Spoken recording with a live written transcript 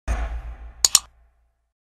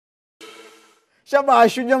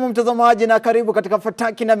Shabash, ujambo mtazamaji na karibu katika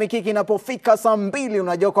Fataki na Mikiki. Inapofika saa 2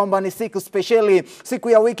 unajua kwamba ni siku speciali, siku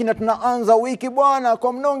ya wiki, na tunaanza wiki bwana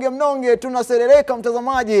kwa mnonge. Tunaserereka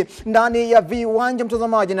mtazamaji ndani ya viwanja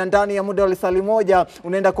mtazamaji, na ndani ya muda wa lisali moja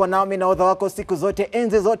unaenda kwa nami na odha wako siku zote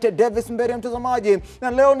enzi zote Davis Mbere mtazamaji.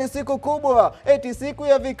 Na leo ni siku kubwa, eti siku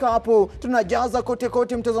ya vikapu. Tunajaza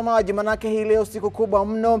kote mtazamaji, manake hii leo siku kubwa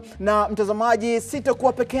mno. Na mtazamaji,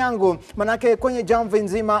 sitakuwa peke yangu, manake kwenye jamvi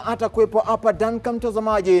nzima hata kuwepo hapa Duncan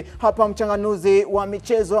mtazamaji, hapa mchanganuzi wa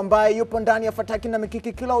michezo ambaye yupo ndani ya Fataki na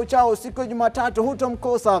Mikiki kila uchao siku ya Jumatatu,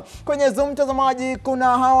 hutomkosa. Kwenye Zoom mtazamaji kuna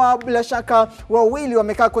hawa bila shaka wawili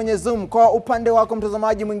wamekaa kwenye Zoom. Kwa upande wako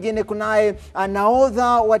mtazamaji mwingine kunaye nahodha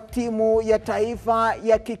wa timu ya taifa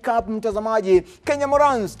ya kikapu mtazamaji, Kenya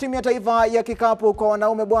Morans, timu ya taifa ya kikapu kwa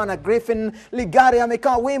wanaume bwana, Griffin Ligare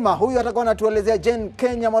amekaa wima. Huyu atakuwa anatuelezea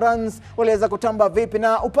Kenya Morans waliweza kutamba vipi.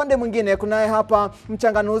 Na upande mwingine kunaye hapa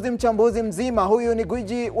mchanganuzi mchambuzi mzima, huyu ni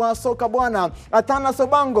gwiji wa soka bwana, Athana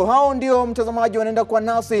Sobango. Hao ndio mtazamaji wanaenda kwa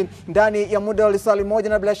nasi ndani ya muda wa lisali moja,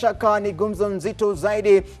 na bila shaka ni gumzo nzito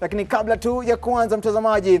zaidi. Lakini kabla tu ya kuanza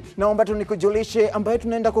mtazamaji, naomba tu nikujulishe ambaye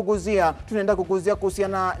tunaenda kuguzia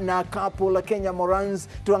kuhusiana na kapu la Kenya Morans.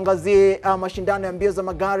 Tuangazie mashindano ya mbio za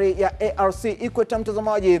magari ya ARC Equator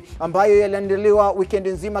mtazamaji, ambayo yaliandaliwa weekend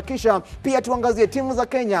nzima. Kisha pia tuangazie timu za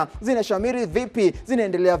Kenya zinashamiri vipi,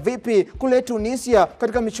 zinaendelea vipi kule Tunisia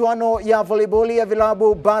katika michuano ya volleyball ya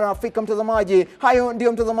vilabu bara Afrika mtazamaji. Hayo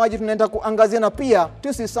ndio mtazamaji tunaenda kuangazia, na pia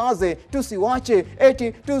tusisaze, tusiwache,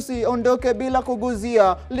 eti tusiondoke bila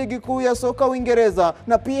kuguzia ligi kuu ya soka Uingereza.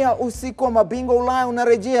 Na pia usiku wa mabingwa Ulaya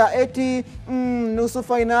unarejea, eti nusu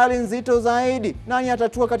finali nzito zaidi. Nani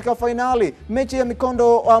atatua katika finali? Mechi ya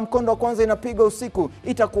mkondo wa kwanza inapiga usiku.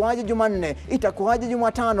 Itakuwaje Jumanne? Itakuwaje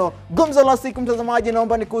Jumatano? Gumzo la siku mtazamaji,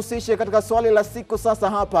 naomba nikuhusishe katika swali la siku sasa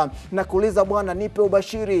hapa. Na kuuliza bwana, nipe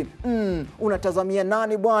ubashiri. Unatazamia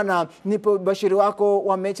nani bwana? Nipe ubashiri wako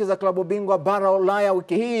wa mechi za klabu bingwa bara Ulaya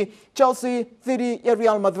wiki hii. Chelsea dhidi ya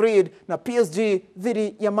Real Madrid na PSG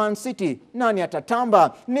dhidi ya Man City. Nani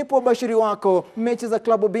atatamba? Nipe ubashiri wako mechi za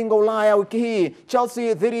klabu bingwa Ulaya wiki hii.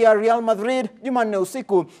 Chelsea dhidi ya Real Madrid Jumanne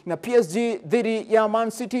usiku, na PSG dhidi ya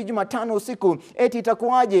Man City Jumatano usiku. Eti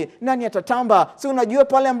itakuwaje? Nani atatamba? Si unajua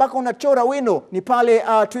pale ambako unachora wino ni pale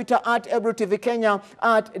Twitter @EbruTVKenya,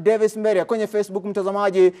 @DavisMberia. Kwenye Facebook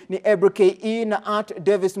mtazamaji ni EbruKE na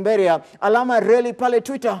 @DavisMberia. Alama reli pale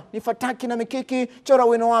Twitter ni Fataki na Mikiki. Chora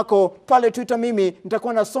wino wako pale Twitter, mimi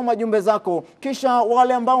nitakuwa nasoma jumbe zako. Kisha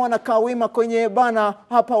wale ambao wanakaa wima kwenye bana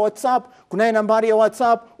hapa WhatsApp, kunaye nambari ya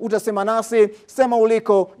WhatsApp, utasema nasi, sema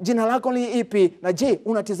uliko, jina lako ni ipi, na je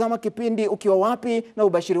unatizama kipindi ukiwa wapi, na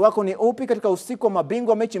ubashiri wako ni upi katika usiku wa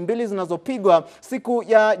mabingwa, mechi mbili zinazopigwa siku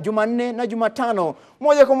ya Jumanne na Jumatano.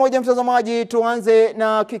 Moja kwa moja mtazamaji, tuanze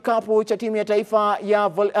na kikapu cha timu ya taifa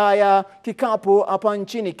ya kikapu hapa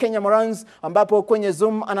nchini Kenya Morans, ambapo kwenye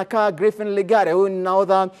Zoom anakaa Griffin Ligare. Huyu ni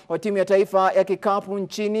nahodha wa timu ya taifa ya kikapu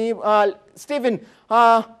nchini. Steven,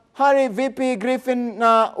 hari vipi Griffin,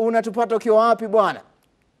 na unatupata ukiwa wapi bwana?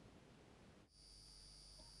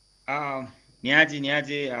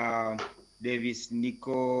 Niaje Davis,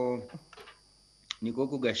 niko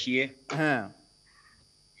kugashie.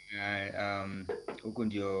 Huko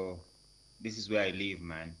ndio, this is where I live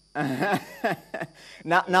man.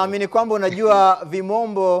 Naamini kwamba unajua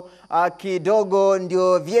vimombo kidogo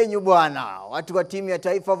ndio vyenyu bwana. Watu wa timu ya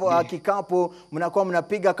taifa wa kikapu mnakuwa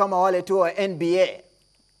mnapiga kama wale tu wa NBA.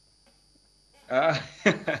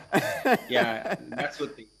 Yeah, that's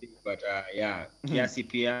what they think, but yeah, kiasi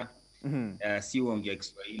pia si uongea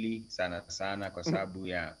Kiswahili sana kwa sababu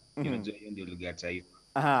ya unajua hiyo ndio lugha ya taifa.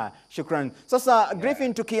 Shukran. Sasa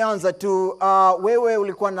Griffin, tukianza tu, wewe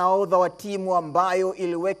ulikuwa nahodha wa timu ambayo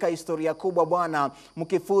iliweka historia kubwa bwana,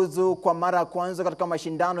 mkifuzu kwa mara ya kwanza katika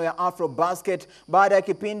mashindano ya Afro Basket baada ya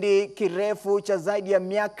kipindi kirefu cha zaidi ya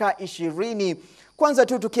miaka 20. Kwanza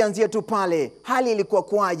tu tukianzia tu pale, hali ilikuwa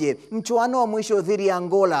kwaje? Mchuano wa mwisho dhidi ya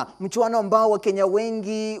Angola, mchuano ambao Wakenya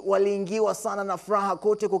wengi waliingiwa sana na furaha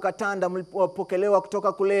kote kukatanda, mlipokelewa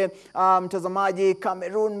kutoka kule mtazamaji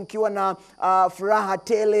Cameroon mkiwa na furaha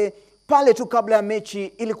tele. Pale tu kabla ya mechi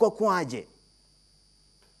ilikuwa kwaje?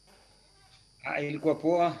 Ilikuwa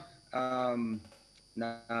poa.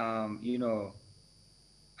 You know,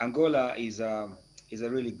 Angola is a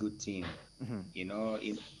really good team. You know,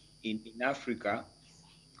 in Africa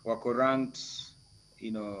wako ranked,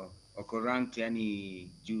 yani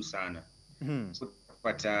juu sana.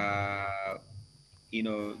 But you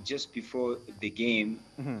know, just before the game,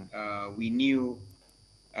 we knew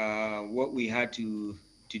what we had to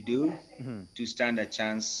do to stand a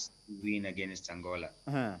chance to win against Angola.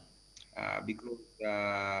 Because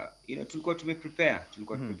you know, tulikuwa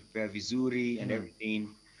tumeprepare vizuri and everything.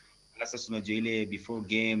 Sasa tunajua ile before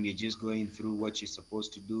game you're just going through what you're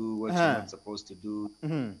supposed to do, what you're not supposed to do.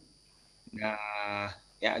 Na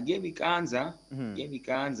yeah, game ikaanza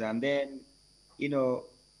and then you know,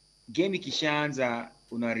 game ikishaanza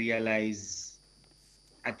una realize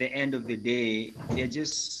at the end of the day they're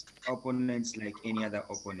just opponents like any other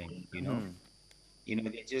opponent, you know. You know,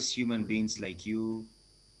 they're just human beings like you,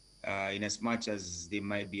 in as much as they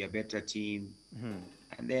might be a better team.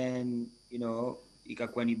 And then, you know,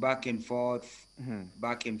 ikakuwa ni back and forth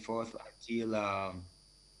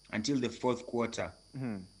until the fourth quarter.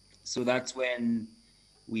 So that's when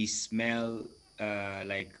we smell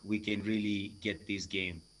like we can really get this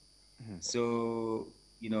game. So,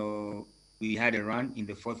 you know, we had a run in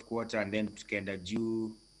the fourth quarter and then tukaenda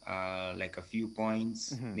juu like a few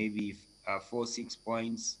points, maybe 4-6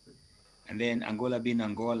 points. And then Angola being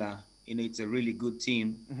Angola, you know, it's a really good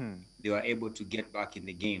team. They were able to get back in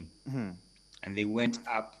the game. And they went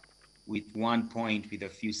up with 1 point with a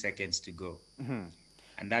few seconds to go.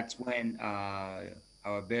 And that's when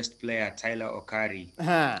our best player, Tyler Okari,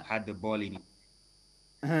 had the ball in.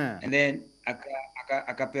 And then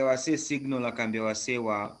akapewa say signal, akaambiwa say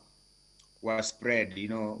wa spread, you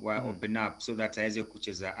know, wa open up so that aweze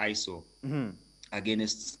kucheza ISO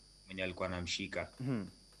against mwenye alikuwa anamshika.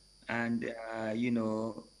 And you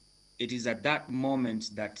know, it is at that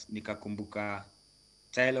moment that nikakumbuka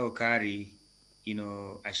Tyler Okari, you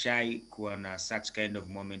know, ashai kuwa na such kind of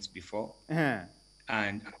moments before.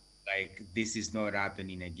 And like, this is not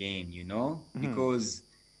happening again, you know, because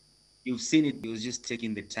you've seen it. He was just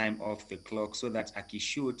taking the time off the clock so that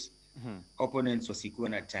akishoot, opponents wasikuwa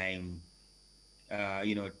na time,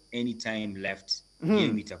 you know, any time left,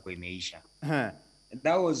 game itakuwa imeisha. And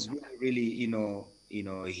that was really, really, you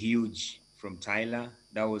know, huge from Tyler.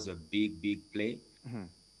 That was a big play.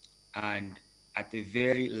 And at the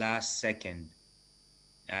very last second,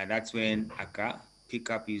 that's when Aka pick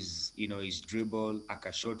up his, you know, his dribble,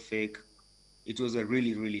 Aka shot fake. It was a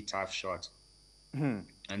really, really tough shot. And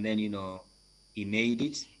then, you know, he made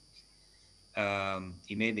it.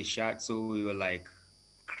 He made the shot. So we were like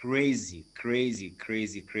crazy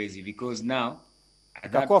because now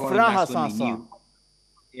at that point, that's when we knew.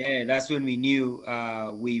 Yeah, that's when we knew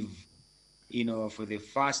we've, you know, for the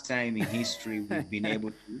first time in history, we've been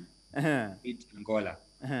able to beat Angola.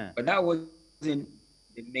 But that wasn't the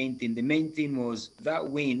main thing. The main thing was that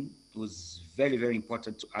win was very, very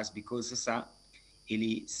important to us because sasa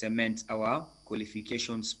ili cement our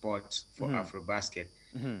qualification spot for AfroBasket.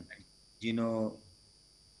 You know,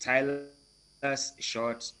 Tyler's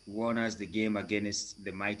shot won us the game against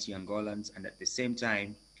the mighty Angolans, and at the same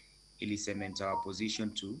time, ili cement our position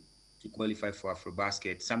to qualify for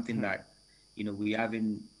AfroBasket, something that, you know, we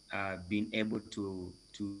haven't been able to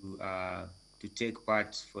take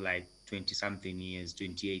part for like 20-something years,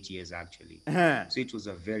 28 years actually. So it was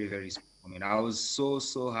a very, very small moment. I was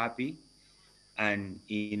so happy, and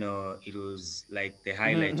you know, it was like the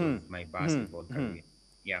highlight of my basketball career.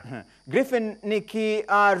 Yeah. Griffin,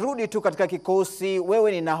 nikirudi tu katika kikosi,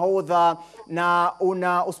 wewe ni nahodha na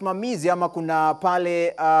una usimamizi ama kuna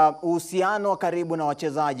pale uhusiano wa karibu na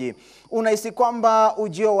wachezaji. Unahisi kwamba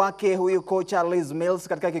ujio wake huyu kocha Liz Mills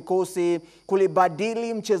katika kikosi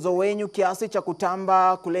kulibadili mchezo wenyu kiasi cha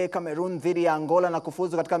kutamba kule Cameroon dhidi ya Angola na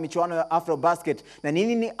kufuzu katika michuano ya AfroBasket? Na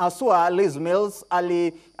nini haswa Liz Mills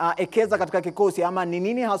aliekeza katika kikosi, ama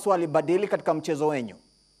nini haswa alibadili katika mchezo wenyu?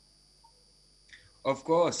 Of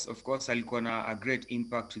course, alikuwa na a great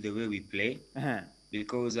impact to the way we play.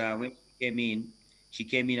 Because when she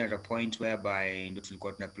came in at a point whereby ndo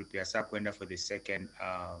tulikuwa tuna prepare sa kwenda for the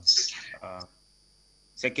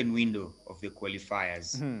second window of the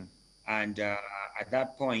qualifiers. And at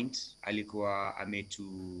that point, alikuwa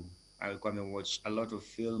amewatch a lot of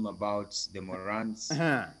film about the Morans.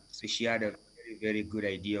 So she had a very, very good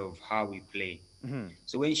idea of how we play.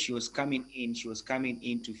 So when she was coming in to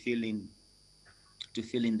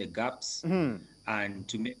fill in the gaps and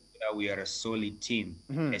to make sure that we are a solid team,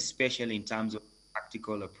 especially in terms of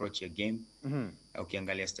tactical approach ya game.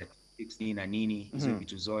 Ukiangalia statistics na nini, hizo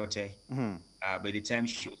vitu zote. By the time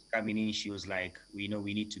she was coming in, she was like, we know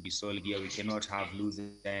we need to be solid here. We cannot have loose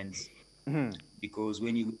ends. Because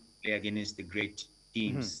when you play against the great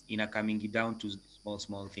teams, coming down to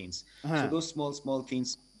small things. So those small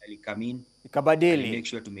things come in, make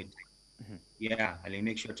sure to make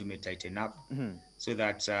sure to tighten up, so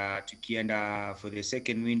that tukienda for the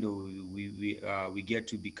second window, we get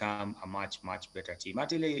to become a much better team.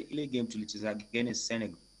 Hata ile game tulicheza against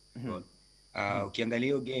Senegal, ukiangalia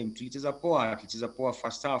hiyo game tulicheza poa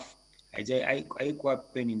first half, haikuwa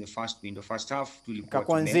pen in the first half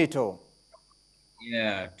Ikakuwa nzito.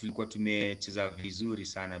 tulikuwa tumecheza vizuri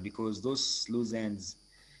sana, because those loose ends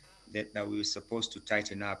that we were supposed to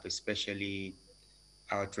tighten up, especially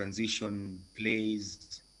our transition plays,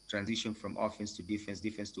 transition from offense to defense,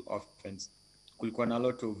 defense to offense. Kulikuwa na a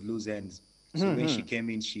lot of loose ends. So when she came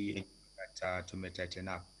in, she to tighten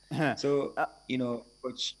up. So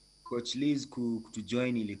Coach Liz to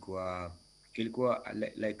join ilikuwa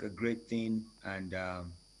like a great thing, and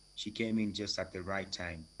she came in just at the right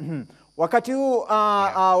time. Wakati huu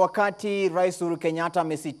wakati Rais Uhuru Kenyatta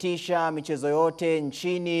amesitisha michezo yote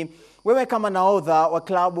nchini, wewe kama nahodha wa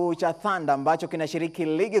klabu cha Thunder ambacho kinashiriki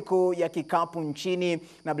ligi kuu ya kikapu nchini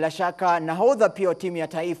na bila shaka nahodha pia wa timu ya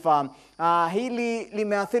taifa, hili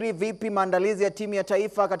limeathiri vipi maandalizi ya timu ya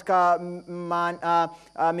taifa katika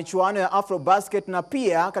michuano ya Afrobasket na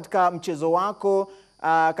pia katika mchezo wako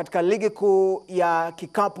katika ligi kuu ya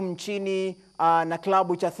kikapu nchini na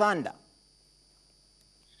klabu cha Thunder?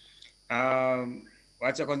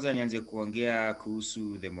 Wacha kwanza nianze kuongea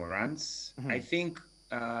kuhusu the Morans. I think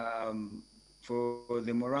for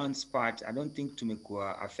the Morans part, I don't think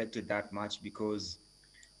tumekuwa affected that much, because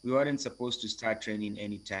we weren't supposed to start training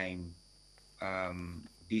anytime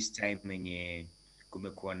this time when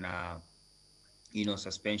kumekuwa na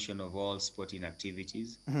suspension of all sporting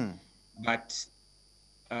activities. But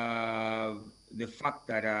the fact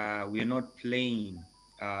that we are not playing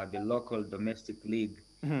the local domestic league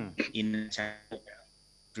in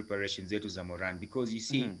preparations zetu za Moran, because you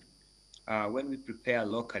see when we prepare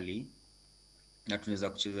locally na tunaweza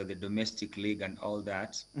kucheza the domestic league and all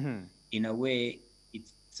that, in a way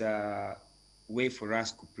it's a way for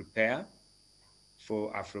us to prepare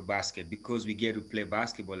for Afrobasket, because we get to play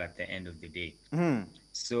basketball at the end of the day.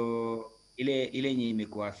 So ile yenye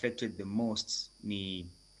imekuwa affected the most ni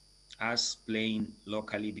us playing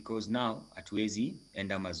locally, because now hatuwezi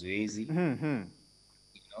enda mazoezi,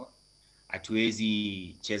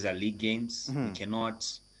 hatuwezi cheza league games, we cannot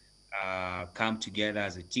come together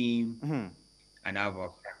as a team and have our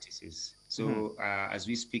practices. So as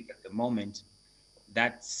we speak at the moment,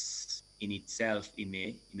 that's in itself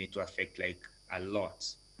may to affect like a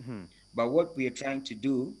lot. But what we are trying to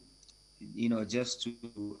do, just to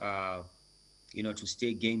to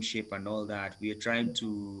stay game shape and all that, we are trying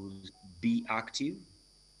to be active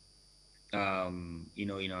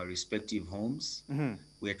in our respective homes.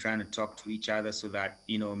 We're trying to talk to each other so that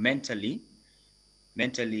mentally,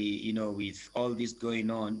 with all this going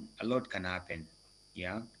on, a lot can happen.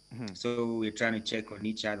 So we're trying to check on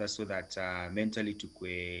each other so that mentally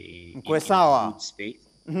tukwe in a good space.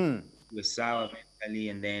 We're sawa mentally,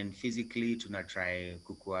 and then physically tuna try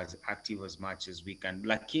kukuwa as active as much as we can.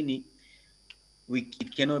 Lakini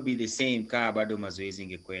it cannot be the same kaa bado mazoezi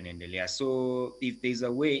ingekuwa inaendelea. So if there's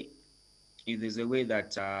a way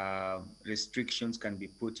that restrictions can be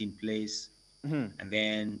put in place, and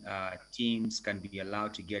then teams can be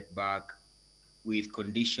allowed to get back with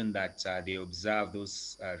condition that they observe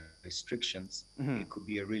those restrictions, it could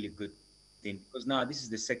be a really good thing. Because now this is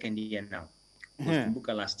the second year now.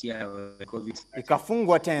 Kumbuka last year COVID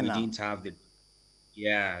ikafungwa tena, we didn't have the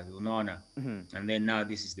unaona, and then now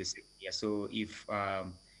this is the second year. So if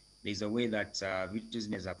there's a way that vitu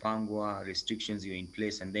zinaweza pangwa, restrictions are in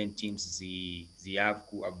place, and then teams they have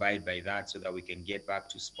to abide by that so that we can get back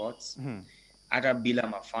to sports. Hata bila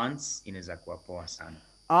mafans inaweza kuwa poa sana.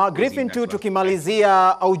 Griffin,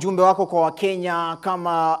 tukimalizia ujumbe wako kwa Wakenya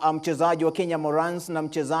kama mchezaji wa Kenya Morans na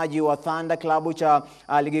mchezaji wa Thunder klabu cha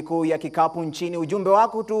ligi kuu ya kikapu nchini, ujumbe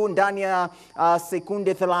wako tu ndani ya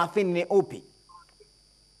sekunde 30 ni upi?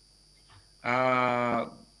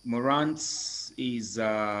 Morans is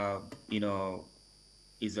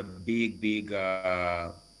is a big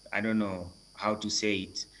I don't know how to say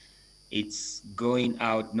it. It's going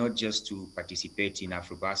out not just to participate in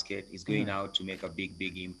Afrobasket, it's going out to make a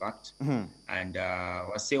big impact. And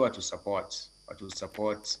say what to support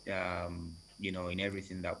in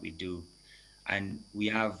everything that we do. And we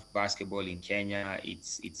have basketball in Kenya.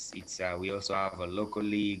 It's we also have a local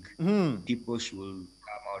league. People should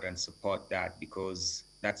come out and support that, because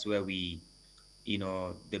that's where we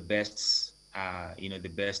the best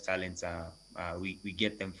the best talents are we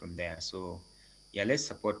get them from there. So yeah, let's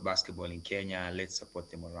support basketball in Kenya. Let's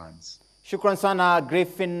support the Morans. Shukran sana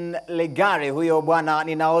Griffin Legare, huyo bwana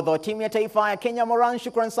ni nahodha wa timu ya taifa ya Kenya Morans.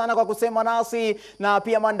 Shukran sana kwa kusema nasi na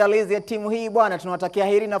pia maandalizi ya timu hii bwana. Tunawatakia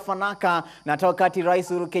heri na fanaka, na wakati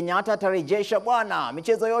Rais Uhuru Kenyatta atarejesha bwana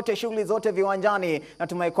michezo yote, shughuli zote viwanjani,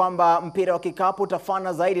 natumai kwamba mpira wa kikapu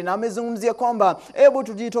utafana zaidi, na amezungumzia kwamba hebu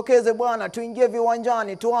tujitokeze bwana, tuingie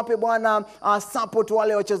viwanjani, tuwape bwana support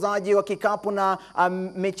wale wachezaji wa kikapu na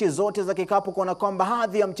mechi zote za kikapu, kuona kwamba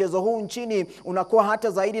hadhi ya mchezo huu nchini unakuwa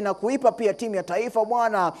hata zaidi, na kuipa pia timu ya taifa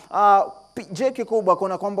bwana jeki kubwa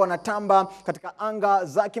kuona kwamba wanatamba katika anga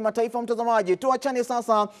za kimataifa. Mtazamaji, tuachane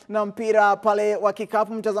sasa na mpira pale wa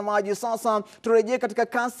kikapu mtazamaji. Sasa turejee katika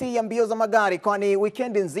kasi ya mbio za magari, kwani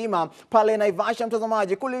weekend nzima pale Naivasha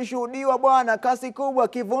mtazamaji kulishuhudiwa bwana kasi kubwa,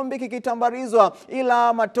 kivumbi kikitambarizwa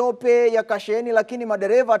ila matope ya kasheni, lakini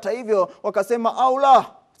madereva hata hivyo wakasema aula,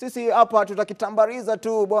 sisi hapa tutakitambariza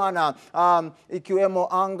tu bwana, ikiwemo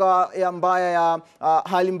anga ya mbaya ya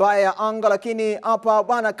hali mbaya ya anga, lakini hapa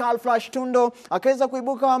bwana Carl Flash Tundo akaweza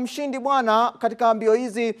kuibuka mshindi bwana katika mbio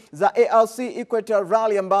hizi za ALC Equator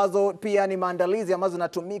Rally, ambazo pia ni maandalizi ambazo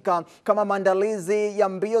zinatumika kama maandalizi ya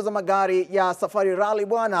mbio za magari ya Safari Rally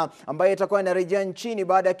bwana, ambayo itakuwa inarejea nchini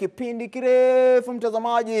baada ya kipindi kirefu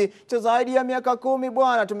mtazamaji cha zaidi ya miaka 10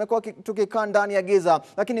 bwana. Tumekuwa tukikaa ndani ya giza,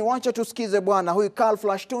 lakini wacha tusikize bwana huyu Carl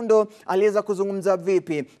Flash Tundo aliweza kuzungumza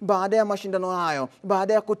vipi baada ya mashindano hayo,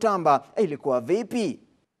 baada ya kutamba ilikuwa vipi.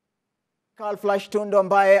 Carl Flash Tundo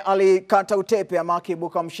ambaye alikata utepe ama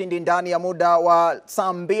akibuka mshindi ndani ya muda wa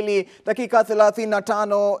saa 2 dakika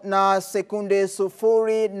 35 na sekunde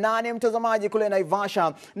 08 mtazamaji kule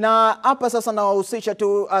Naivasha. Na hapa sasa nawahusisha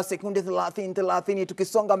tu sekunde 30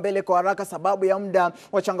 tukisonga mbele kwa haraka sababu ya muda.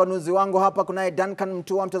 Wachanganuzi wangu hapa kunaye Duncan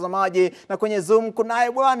Mtua mtazamaji, na kwenye Zoom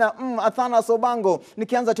kunaye bwana Athana Sobango.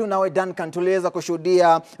 Nikianza tu nawe Duncan, tuliweza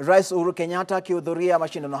kushuhudia Rais Uhuru Kenyatta akihudhuria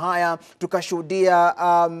mashindano haya, tukashuhudia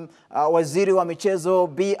waziri wa michezo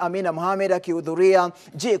Bi Amina Mohamed akihudhuria.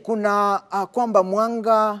 Je, kuna kwamba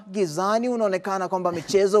mwanga gizani unaonekana kwamba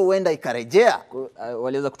michezo huenda ikarejea?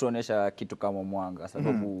 Waliweza kutuonesha kitu kama mwanga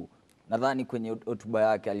sababu nadhani kwenye hotuba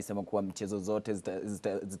yake alisema kuwa michezo zote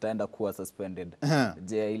zitaenda kuwa suspended.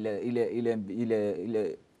 Je,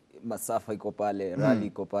 ile masafa iko pale, rally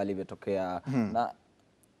iko pale imetokea, na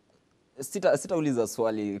sitauliza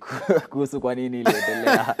swali kuhusu kwa nini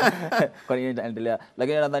iliendelea kwa nini inaendelea,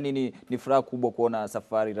 lakini nadhani ni furaha kubwa kuona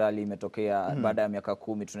Safari Rally imetokea baada ya miaka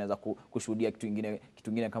 10. Tunaweza kushuhudia kitu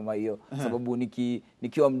kingine kama hiyo, sababu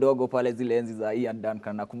nikiwa mdogo pale zile enzi za Ian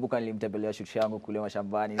Duncan, nakumbuka nilimtembelea shushu yangu kule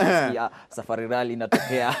mashambani, nasikia Safari Rally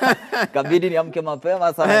inatokea kabidi niamke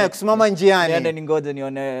mapema sana kusimama njiani niende ningoje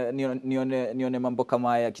nione mambo kama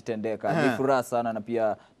haya yakitendeka. Ni furaha sana, na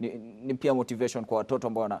pia ni pia motivation kwa watoto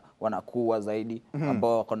ambao wanakuwa zaidi,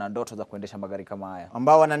 ambao wako na ndoto za kuendesha magari kama haya,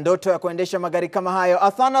 ambao wana ndoto ya kuendesha magari kama hayo.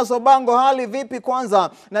 Athana Sobango, hali vipi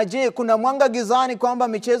kwanza? Na je, kuna mwanga gizani kwamba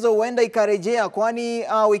michezo huenda ikarejea? Kwani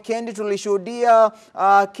weekend tulishuhudia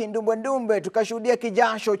kindumbwe, tukashuhudia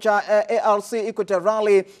kijasho cha ALC Equator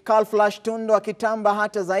Rally, Carl Flash Tundo akitamba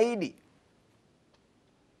hata zaidi.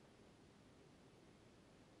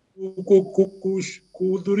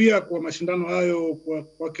 Kuhudhuria kwa mashindano hayo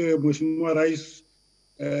kwake Mheshimiwa Rais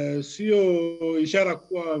sio ishara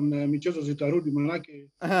kuwa michezo zitarudi, manake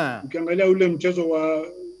ukiangalia ule mchezo wa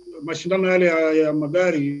mashindano yale ya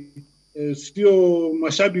magari sio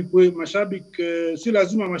mashabiki si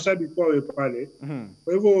lazima mashabiki wawe pale.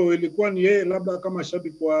 Kwa hivyo ilikuwa ni yeye labda kama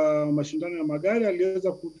shabiki wa mashindano ya magari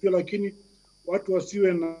aliweza kuhudhuria, lakini watu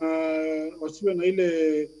wasiwe na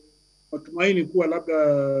ile matumaini kuwa labda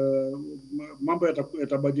mambo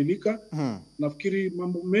yatabadilika. Nafikiri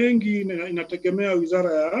mambo mengi inategemea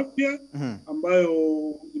Wizara ya Afya ambayo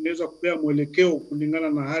inaweza kupea mwelekeo kulingana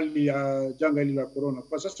na hali ya janga hili la corona.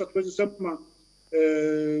 Kwa sasa tuwezi sema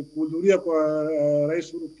kuhudhuria kwa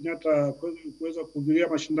Rais Uhuru Kenyatta kuweza kuhudhuria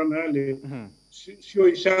mashindano yale sio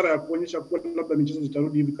ishara ya kuonyesha kuwa labda michezo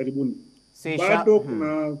zitarudi hivi karibuni. Bado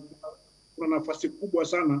kuna nafasi kubwa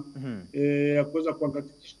sana ya kuweza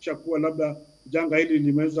kuhakikisha kuwa labda janga hili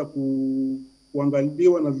limeweza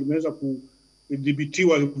kuangaliwa na limeweza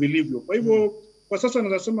kudhibitiwa vilivyo. Kwa hivyo kwa sasa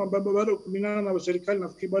nasema bado kulingana na serikali,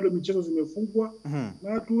 nafikiri bado michezo zimefungwa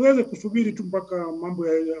na tuweze kusubiri tu mpaka mambo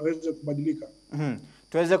yaweze kubadilika.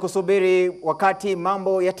 Tuweze kusubiri wakati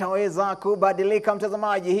mambo yataweza kubadilika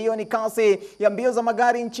mtazamaji. Hiyo ni kasi ya mbio za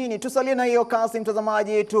magari nchini. Tusalie na hiyo kasi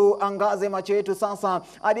mtazamaji, tuangaze macho yetu sasa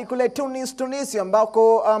hadi kule Tunisia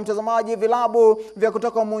ambako mtazamaji vilabu vya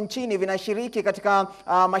kutoka nchini vinashiriki katika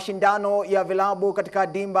mashindano ya vilabu katika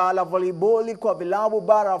dimba la volleyball kwa vilabu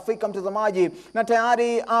bara Afrika mtazamaji. Na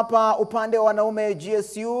tayari hapa upande wa wanaume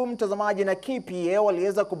GSU mtazamaji na KPA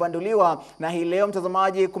waliweza kubanduliwa, na hii leo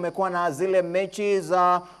mtazamaji kumekuwa na zile mechi za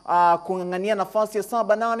kungangania nafasi ya 7,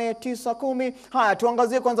 8, 9, 10. Haya,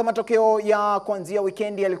 tuangazie kwanza matokeo ya kuanzia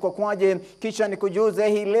weekendi yalikuwa kwaje, kisha nikujuze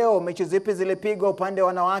hii leo mechi zipi zilipigwa upande wa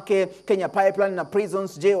wanawake. Kenya Pipeline na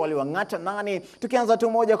Prisons, je, waliwangata nani? Tukianza tu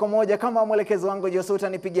moja kwa moja kama mwelekezo wangu Josuta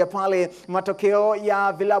nipigia pale matokeo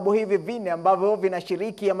ya vilabu hivi vinne ambavyo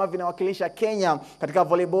vinashiriki ama vinawakilisha Kenya katika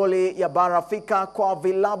volleyball ya bara Afrika kwa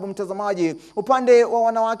vilabu mtazamaji. Upande wa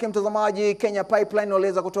wanawake mtazamaji, Kenya Pipeline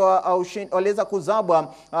waliweza kuzabwa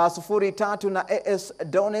 0-3 na AS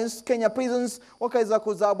Downes. Kenya Prisons wakaweza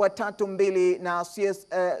kuzabwa 3-2 na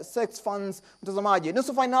Sex Funds mtazamaji.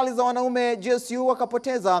 Nusu finali za wanaume GSU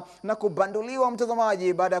wakapoteza na kubanduliwa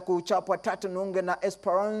mtazamaji baada ya kuchapwa 3-0 na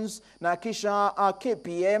Esperance, na kisha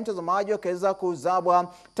KPA mtazamaji wakaweza kuzabwa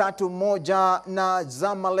 3-1 na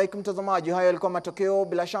Zamalek mtazamaji. Hayo yalikuwa matokeo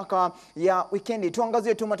bila shaka ya weekendi.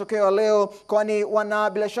 Tuangazie tu matokeo leo, kwani wana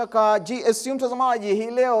bila shaka GSU mtazamaji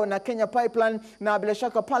hii leo na Kenya Pipeline, na bila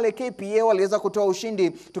shaka pale KPA waliweza kutoa ushindi.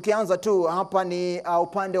 Tukianza tu hapa ni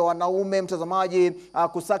upande wa wanaume mtazamaji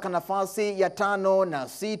kusaka nafasi ya 5 na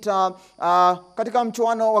 6 katika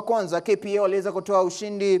mchuano wa kwanza. KPA waliweza kutoa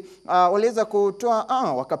ushindi, waliweza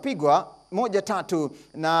kutoa wakapigwa 1-3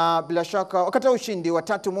 na bila shaka wakatoa ushindi wa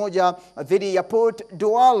 3-1 dhidi ya Port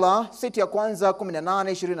Douala. Seti ya kwanza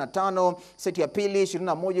 18-25, seti ya pili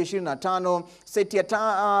 21-25, seti ya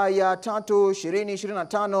tatu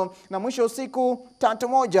 20-25, na mwisho usiku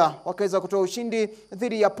 3-1 wakaweza kutoa ushindi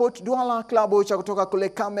dhidi ya Port Douala klabu cha kutoka kule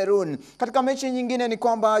Cameroon. Katika mechi nyingine ni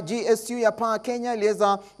kwamba GSU ya pa Kenya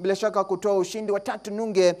iliweza bila shaka kutoa ushindi wa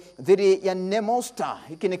 3-0 dhidi ya Nemosta.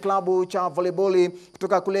 Hiki ni klabu cha volleyball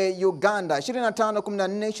kutoka kule Uganda. 25-14,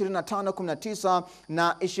 25-19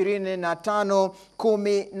 na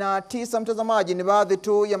 25-19 mtazamaji. Ni baadhi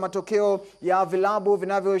tu ya matokeo ya vilabu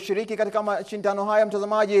vinavyoshiriki katika mashindano haya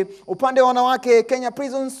mtazamaji. Upande wa wanawake, Kenya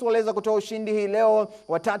Prisons waliweza kutoa ushindi hii leo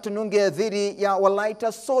wa 3-0 dhidi ya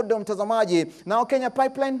Walaita Sodo mtazamaji. Nao Kenya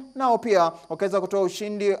Pipeline nao pia wakaweza kutoa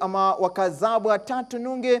ushindi ama wakazabwa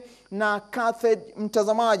 3-0 na Carthage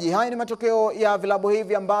mtazamaji. Haya ni matokeo ya vilabu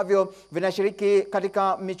hivi ambavyo vinashiriki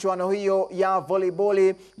katika michuano hiyo ya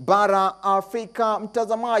volleyball bara Afrika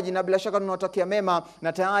mtazamaji, na bila shaka tunawatakia mema,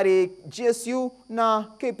 na tayari GSU na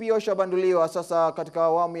KPO shabanduliwa sasa katika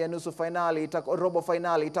awamu ya nusu finali, robo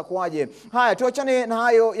finali itakuwaje? Haya, tuachane na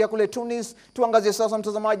hayo ya kule Tunis, tuangazie sasa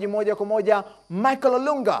mtazamaji moja kwa moja Michael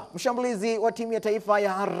Olunga, mshambulizi wa timu ya taifa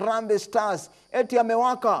ya Harambee Stars. Eti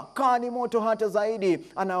amewaka kani moto hata zaidi,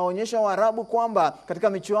 anaonyesha Waarabu kwamba katika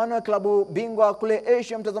michuano ya klabu bingwa kule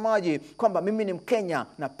Asia mtazamaji, kwamba mimi ni Mkenya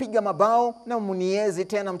na piga mabao na muniezi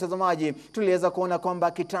tena mtazamaji. Tuliweza kuona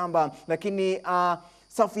kwamba kitamba, lakini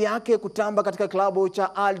safu yake kutamba katika klabu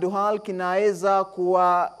cha Al Duhal kinaweza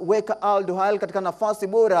kuweka Al Duhal katika nafasi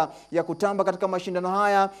bora ya kutamba katika mashindano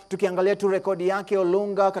haya. Tukiangalia tu rekodi yake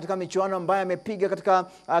Olunga katika michuano ambayo amepiga katika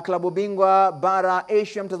klabu bingwa bara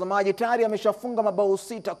Asia mtazamaji, tayari ameshafunga mabao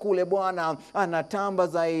 6 kule bwana, anatamba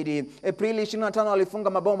zaidi. Aprili 25 alifunga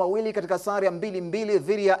mabao 2 katika sare ya 2-2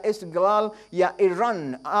 dhidi ya Istiklal ya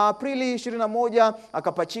Iran. Aprili 21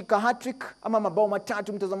 akapachika hat-trick ama mabao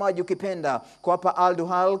 3 mtazamaji ukipenda, kwa hapa Al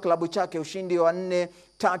Duhal klabu chake ushindi wa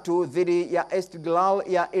 4-3 dhidi ya Istiklal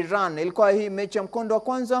ya Iran. Ilikuwa hii mechi ya mkondo wa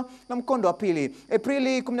kwanza na mkondo wa pili.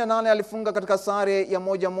 Aprili 18 alifunga katika sare ya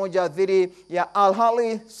 1-1 dhidi ya Al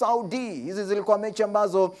Ahly Saudi. Hizi zilikuwa mechi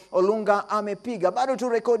ambazo Olunga amepiga. Bado tu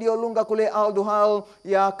rekodi ya Olunga kule Al Duhal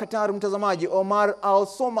ya Qatar mtazamaji. Omar Al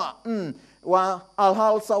Soma wa Al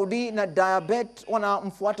Ahly Saudi na Diabet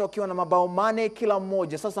wanamfuata wakiwa na mabao 8 kila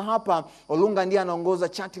mmoja. Sasa hapa Olunga ndiye anaongoza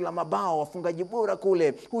chati la mabao wafungaji bora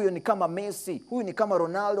kule. Huyo ni kama Messi, huyu ni kama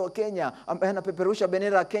Ronaldo wa Kenya ambaye anapeperusha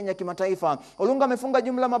bendera ya Kenya kimataifa. Olunga amefunga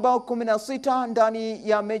jumla mabao 16 ndani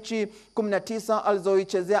ya mechi 19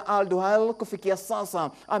 alizoichezea Al Duhal kufikia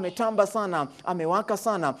sasa. Ametamba sana, amewaka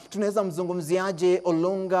sana. Tunaweza mzungumziaje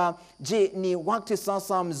Olunga? Je, ni wakati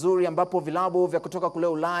sasa mzuri ambapo vilabu vya kutoka kule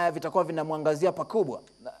Ulaya vitakuwa vinamwangazia pakubwa?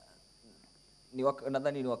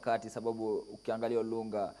 Nadhani ni wakati, sababu ukiangalia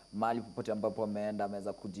Olunga mahali popote ambapo ameenda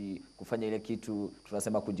ameweza kufanya ile kitu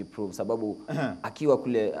tunasema kujiprove, sababu akiwa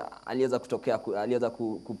kule aliweza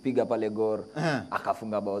kupiga pale gor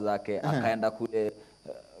akafunga bao zake, akaenda kule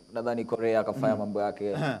nadhani Korea akafanya mambo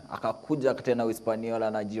yake, akakuja tena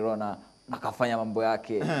Hispaniola na Girona akafanya mambo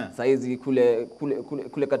yake. Saizi kule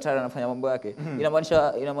Qatar anafanya mambo yake.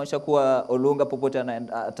 Inamaanisha kuwa Olunga popote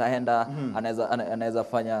ataenda anaweza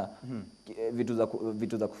fanya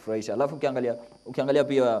vitu za kufurahisha. Alafu ukiangalia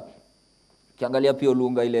pia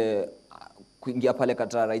Olunga ile kuingia pale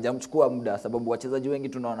Qatar haijamchukua muda, sababu wachezaji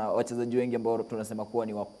wengi ambao tunasema kuwa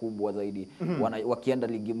ni wakubwa zaidi wakienda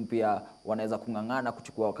ligi mpya wanaweza kungangana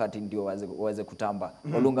kuchukua wakati ndio waweze kutamba.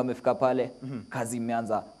 Olunga amefika pale, kazi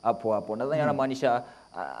imeanza hapo. Nadhani anamaanisha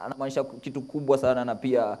kitu kubwa sana, na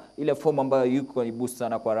pia ile form ambayo yuko ni boost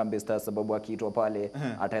sana kwa Harambee Stars, sababu akiitwa pale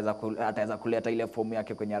ataweza kuleta ile form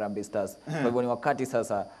yake kwenye Harambee Stars. Kwa hivyo ni wakati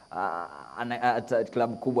sasa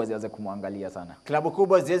klabu kubwa ziweze kumwangalia sana. Klabu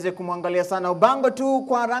kubwa ziweze kumwangalia sana. Ubango tu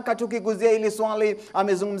kwa haraka tukiguzia hili swali,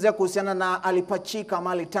 amezungumzia kuhusiana na alipachika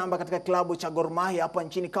mali tamba katika klabu cha Gor Mahia hapa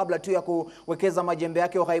nchini kabla tu ya kuwekeza majembe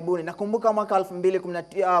yake ughaibuni. Nakumbuka mwaka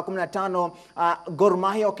 2015 Gor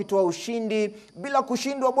Mahia wakitoa ushindi bila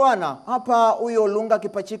kushindwa bwana. Hapa huyo Olunga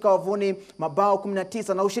akipachika wavuni mabao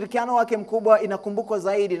 19, na ushirikiano wake mkubwa inakumbukwa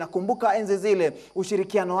zaidi. Nakumbuka enzi zile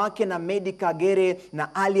ushirikiano wake na Medi Kagere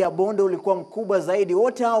na Ali Abondo ulikuwa mkubwa zaidi,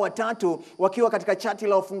 wote hao watatu wakiwa katika chati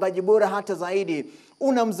la ufungaji bora hata zaidi.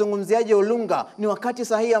 Unamzungumziaje Olunga? Ni wakati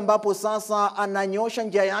sahihi ambapo sasa ananyosha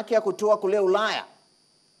njia yake ya kutoa kule Ulaya.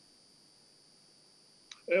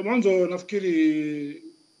 Mwanzo nafikiri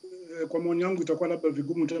kwa maoni yangu itakuwa labda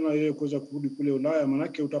vigumu tena yeye kuweza kurudi kule Ulaya,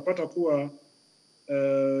 manake utapata kuwa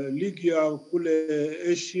ligi ya kule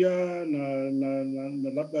Asia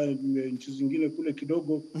na labda nchi zingine kule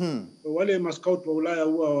kidogo, wale mascout wa Ulaya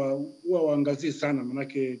huwa waangazii sana,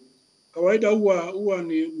 manake kawaida huwa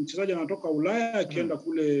ni mchezaji anatoka Ulaya akienda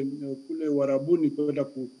kule Uarabuni kwenda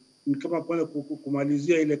kama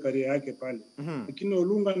kumalizia ile career yake pale. Lakini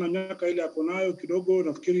Olunga na miaka ile ako nayo kidogo,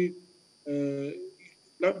 nafikiri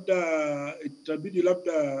labda itabidi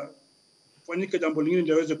labda fanyike jambo lingine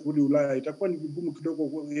ndio aweze kurudi Ulaya. Itakuwa ni vigumu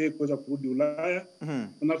kidogo yeye kuweza kurudi Ulaya.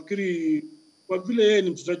 Nafikiri kwa vile yeye ni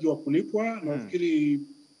mchezaji wa kulipwa, nafikiri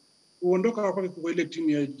kuondoka kwa ile timu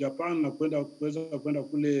ya Japan na kwenda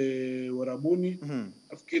kule Uarabuni,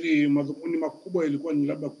 nafikiri madhumuni makubwa ilikuwa ni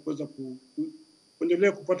labda kuweza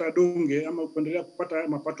kuendelea kupata donge ama kuendelea kupata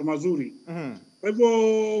mapato mazuri. Kwa hivyo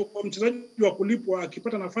kwa mchezaji wa kulipwa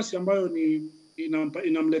akipata nafasi ambayo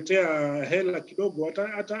inamletea hela kidogo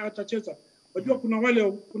atacheza. Wajua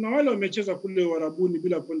kuna wale wamecheza kule Uarabuni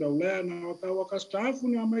bila kwenda Ulaya na wakastaafu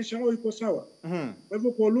na maisha yao iko sawa. Kwa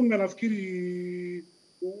hivyo kwa Olunga nafikiri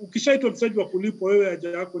ukishaitwa mchezaji wa kulipwa, wewe haja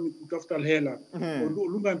yako ni kutafuta hela.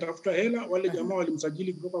 Olunga anatafuta hela, wale jamaa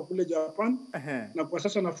walimsajili kutoka kule Japan, na kwa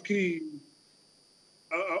sasa nafikiri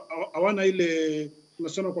hawana ile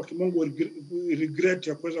tunasema kwa kimongo regret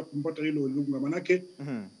ya kuweza kumpata hilo Olunga, manake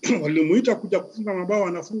walimuita kuja kufunga mabao,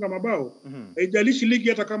 anafunga mabao. Haijalishi ligi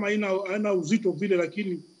hata kama haina uzito vile,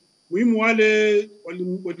 lakini muhimu wale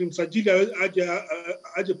walimsajili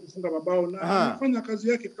aje kufunga mabao na anafanya kazi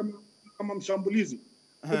yake kama mshambulizi.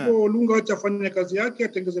 Kwa Olunga acha afanye kazi yake,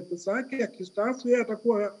 atengeze pesa yake, akistaafu yeye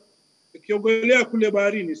atakuwa akiogelea kule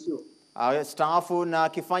baharini, sio? Staafu na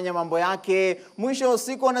akifanya mambo yake. Mwisho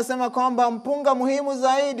usiku wanasema kwamba mpunga muhimu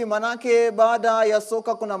zaidi, manake baada ya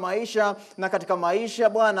soka kuna maisha, na katika maisha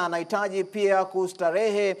bwana anahitaji pia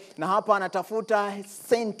kustarehe, na hapa anatafuta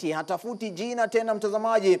senti, hatafuti jina tena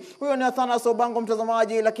mtazamaji. Huyo ni Athanas Obango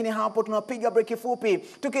mtazamaji, lakini hapo tunapiga break fupi.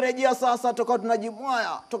 Tukirejea sasa tutakuwa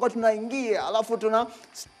tunajimwaya, tutakuwa tunaingia, alafu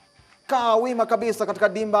wima kabisa katika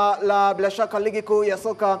dimba la bila shaka ligi kuu ya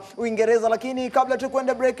soka Uingereza. Lakini kabla tu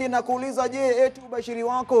kwenda break na kuuliza, je, ubashiri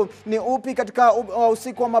wako ni upi katika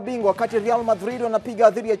usiku wa mabingwa kati Real Madrid wanapiga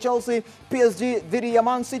dhidi ya Chelsea, PSG dhidi ya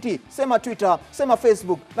Man City? Sema Twitter, sema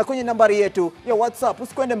Facebook na kwenye nambari yetu ya WhatsApp.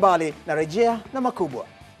 Usikwende mbali, na rejea na makubwa.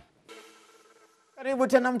 Karibu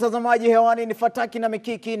tena mtazamaji, hewani ni Fataki na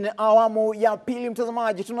Mikiki na awamu ya pili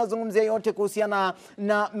mtazamaji. Tunazungumzia yote kuhusiana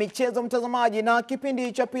na michezo mtazamaji, na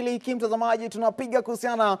kipindi cha pili hiki mtazamaji tunapiga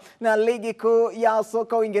kuhusiana na ligi kuu ya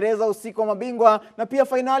soka Uingereza usiku wa mabingwa na pia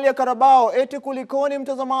finali ya Carabao. Kulikoni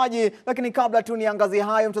mtazamaji? Lakini kabla tu niangazie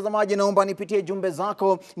hayo mtazamaji, naomba nipitie jumbe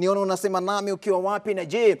zako nione unasema nami ukiwa wapi. Na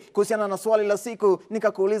je, kuhusiana na swali la siku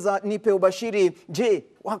nikakuuliza nipe ubashiri, je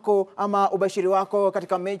wako ama ubashiri wako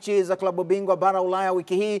katika mechi za klabu bingwa bara Ulaya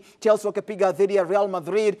wiki hii. Chelsea wakipiga dhidi ya Real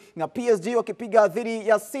Madrid na PSG wakipiga dhidi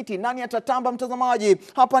ya City. Nani atatamba mtazamaji?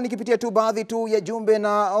 Hapa nikipitia tu baadhi tu ya jumbe,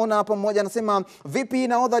 naona hapa mmoja anasema vipi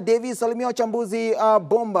nahodha Davis, salimia wachambuzi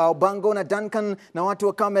Bomba, Obango na Duncan na watu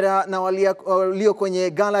wa kamera na walio kwenye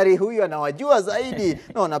gallery. Huyu anawajua zaidi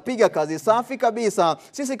na wanapiga kazi safi kabisa.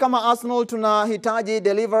 Sisi kama Arsenal tunahitaji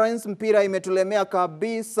deliverance, mpira imetulemea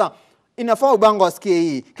kabisa. Inafaa Ubango asikie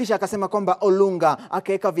hii. Kisha akasema kwamba Olunga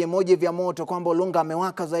akaweka viemoji vya moto kwamba Olunga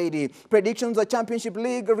amewaka zaidi. Predictions za Championship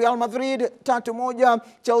League: Real Madrid 3-1,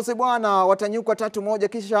 Chelsea bwana watanyukwa 3-1,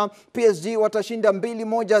 kisha PSG watashinda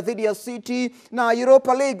 2-1 dhidi ya City, na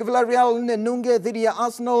Europa League Villarreal 4-0 dhidi ya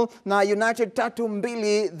Arsenal, na United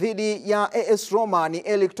 3-2 dhidi ya AS Roma. Ni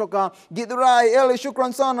Eli kutoka Githurai. Eli,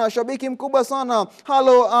 shukran sana, shabiki mkubwa sana.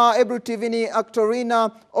 Hello Ebru TV, ni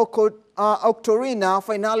Actorina Octorina.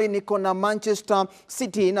 Finali niko na Manchester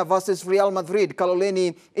City na versus Real Madrid.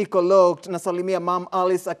 Kaloleni iko locked. Nasalimia Mam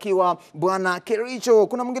Alice akiwa Bwana Kericho.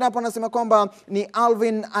 Kuna mwingine hapa anasema kwamba ni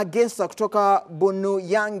Alvin Agesa kutoka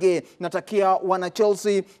Bunuyange. Natakia wana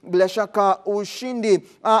Chelsea bila shaka ushindi.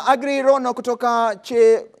 Agri Rono kutoka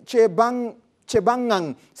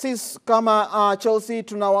Chebangang. Sis kama Chelsea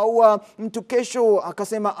tunawaua mtu kesho,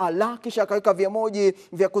 akasema ala, kisha akaweka viemoji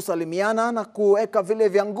vya kusalimiana na kuweka vile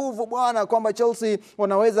vya nguvu bwana kwamba Chelsea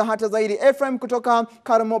wanaweza hata zaidi. Ephraim kutoka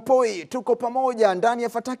Karmopoi, tuko pamoja ndani ya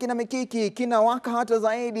Fataki na Mikiki, kinawaka hata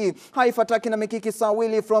zaidi. Hai Fataki na Mikiki.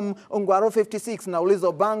 Sawili from Ungwaro 56 na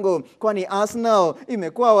ulizo Bango, kwani Arsenal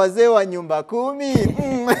imekuwa wazee wa nyumba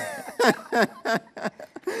 10?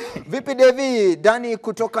 Vipi Devi? Dani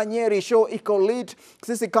kutoka Nyeri, show iko lit.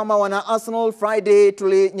 Sisi kama wana Arsenal Friday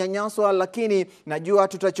tulinyanyaswa, lakini najua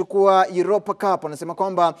tutachukua Europa Cup. Anasema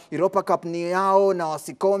kwamba Europa Cup ni yao na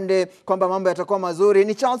wasikonde, kwamba mambo yatakuwa mazuri.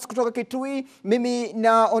 Ni Charles kutoka Kitui. Mimi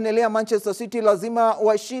naonelea Manchester City lazima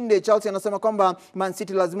washinde. Charles anasema kwamba Man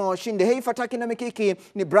City lazima washinde. Hey Fataki na Mikiki.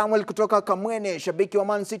 Ni Bramwell kutoka Kamwene, shabiki wa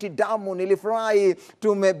Man City damu. Nilifurahi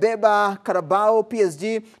tumebeba Carabao,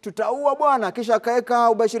 PSG tutaua bwana. Kisha akaweka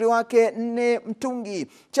ubashiri wake 4 mtungi.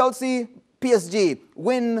 Chelsea PSG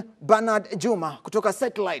win. Bernard Juma kutoka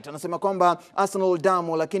Satellite anasema kwamba Arsenal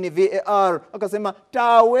damu, lakini VAR akasema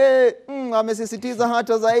tawe. Amesisitiza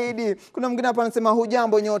hata zaidi. Kuna mwingine hapa anasema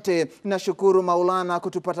hujambo nyote, nashukuru Maulana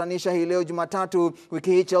kutupatanisha hii leo Jumatatu.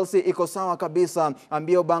 Wiki hii Chelsea iko sawa kabisa.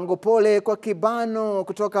 Ambio Bango pole kwa kibano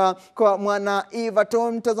kutoka kwa mwana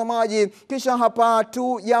Everton mtazamaji. Kisha hapa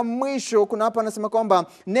tu ya mwisho kuna hapa anasema kwamba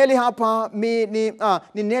Nelly hapa ni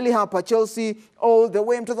Nelly hapa Chelsea all the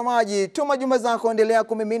way mtazamaji. Tuma jumbe zako, endelea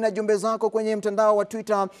kumimina jumbe zako kwenye mtandao wa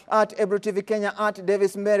Twitter @EbruTVKenya,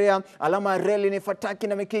 @Davis Mberia, alama reli ni Fataki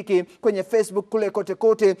na Mikiki, kwenye Facebook kule kote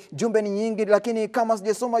kote. Jumbe ni nyingi, lakini kama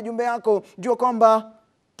sijasoma jumbe yako jua kwamba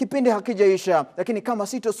kipindi hakijaisha, lakini kama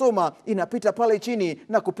sitosoma inapita pale chini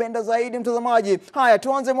na kupenda zaidi mtazamaji. Haya,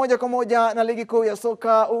 tuanze moja kwa moja na ligi kuu ya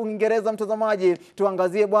soka Uingereza mtazamaji.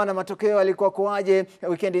 Tuangazie bwana matokeo yalikuwa kwaje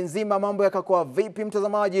weekend nzima, mambo yakakuwa vipi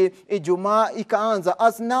mtazamaji. Ijumaa ikaanza,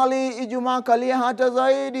 Arsenal Ijumaa kalia hata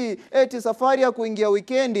zaidi. Eti safari ya kuingia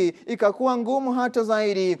weekendi ikakuwa ngumu hata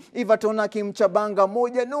zaidi. Everton akimchabanga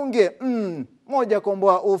 1-0. Moja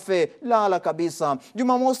komboa ufe lala kabisa.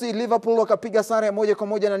 Jumamosi Liverpool wakapiga sare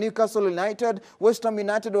 1-1 na Newcastle United. West Ham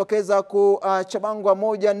United wakaweza kuchabangwa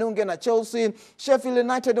 1-0 na Chelsea. Sheffield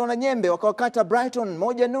United wananyembe wakawakata Brighton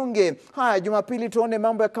 1-0. Haya, Jumapili tuone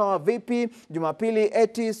mambo yakawa vipi. Jumapili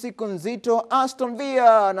eti siku nzito. Aston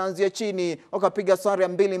Villa anaanzia chini wakapiga sare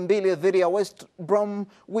 2-2 dhidi ya West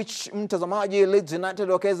Bromwich mtazamaji. Leeds United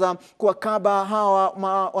wakaweza kuwakaba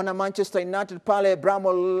hawa wana Manchester United pale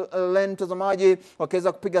Bramall Lane mtazamaji,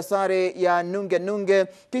 wakaweza kupiga sare ya nunge.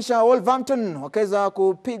 Kisha Wolverhampton wakaweza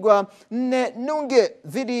kupigwa 4-0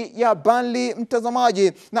 dhidi ya Burnley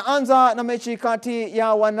mtazamaji. Na anza na mechi kati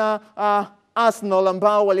ya wana Arsenal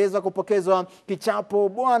ambao waliweza kupokezwa kichapo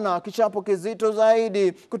bwana, kichapo kizito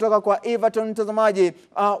zaidi kutoka kwa Everton mtazamaji.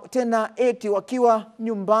 Tena eti wakiwa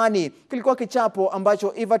nyumbani. Kilikuwa kichapo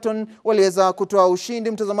ambacho Everton waliweza kutoa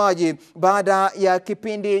ushindi mtazamaji baada ya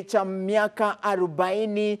kipindi cha miaka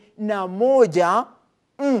 41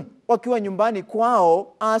 wakiwa nyumbani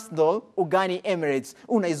kwao Arsenal ugani Emirates.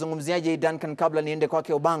 Unaizungumziaje Duncan kabla niende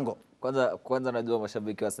kwake Ubango? Kwanza najua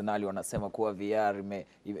mashabiki wa Arsenal wanasema kuwa VR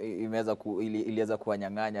iliweza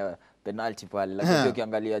kuwanyang'anya penalty pale, lakini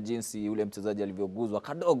ukiangalia jinsi yule mchezaji alivyoguzwa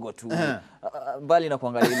kadogo tu, mbali na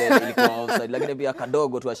kuangalia ile ilikuwa offside, lakini pia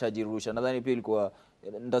kadogo tu ashajirusha. Nadhani pia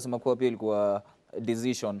nitasema kuwa pia ilikuwa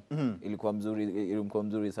decision ilikuwa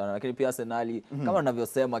mzuri sana, lakini pia Arsenal kama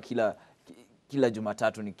ninavyosema kila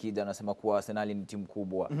Jumatatu nikija nasema kuwa Arsenal ni timu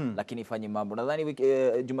kubwa lakini ifanyi mambo. Nadhani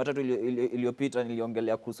Jumatatu iliyopita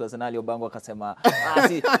niliongelea kuhusu Arsenal, Obango akasema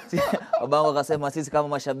Obango akasema sisi kama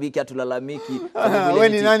mashabiki hatulalamiki. Wewe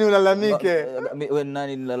ni nani ulalamike? Wewe ni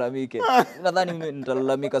nani nilalamike? Nadhani mimi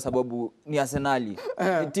nitalalamika sababu ni Arsenal.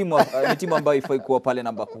 Ni timu ambayo haifai kuwa pale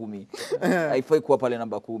namba 10. Haifai kuwa pale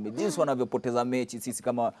namba 10. Jinsi wanavyopoteza mechi sisi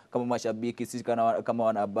kama mashabiki, sisi kama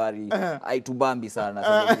wanahabari haitubambi sana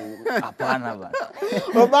sababu hapana bana.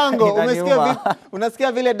 Obango,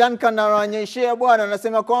 unasikia vile Duncan anaonyeshea bwana,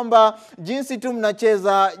 anasema kwamba jinsi tu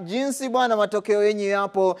mnacheza, jinsi bwana matokeo yenyu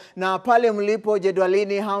yapo na pale mlipo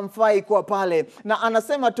jedwalini hamfai kuwa pale. Na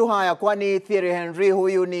anasema tu haya kwani Thierry Henry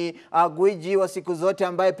huyu ni gwiji wa siku zote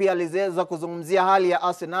ambaye pia alizeza kuzungumzia hali ya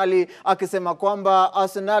Arsenal akisema kwamba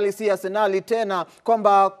Arsenal si Arsenal tena,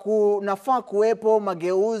 kwamba kunafaa kuwepo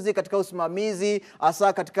mageuzi katika usimamizi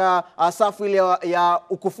hasa katika safu ile ya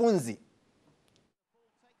ukufunzi.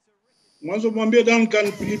 Mwanzo mwambie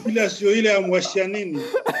Duncan pilipili asio ile amwashia nini.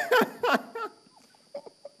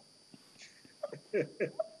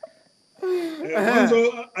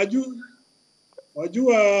 Mwanzo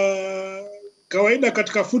wajua kawaida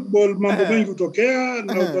katika football mambo mengi hutokea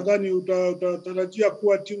na utadhani utatarajia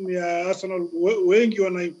kuwa timu ya Arsenal wengi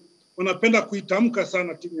wanapenda kuitamka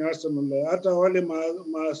sana timu ya Arsenal, hata wale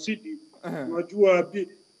maasidi unajua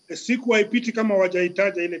siku haipiti kama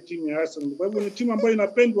wajahitaja ile timu ya Arsenal. Kwa hivyo ni timu ambayo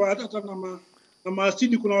inapendwa hata na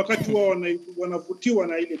maasidi kuna wakati wao wanavutiwa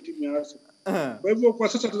na ile timu ya Arsenal. Kwa hivyo kwa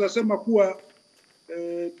sasa tunasema kuwa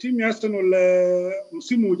timu ya Arsenal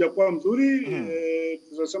msimu hujakuwa mzuri.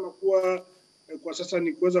 Tunasema kuwa kwa sasa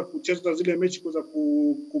ni kuweza kucheza zile mechi kuweza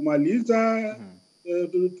kumaliza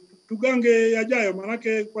tugange yajayo,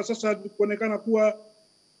 manake kwa sasa kuonekana kuwa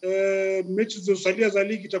mechi zilizosalia za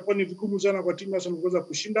ligi itakuwa ni vigumu sana kwa timu ya Arsenal kuweza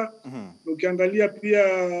kushinda. Ukiangalia pia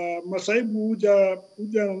masaibu huja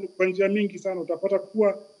kwa njia mingi sana. Utapata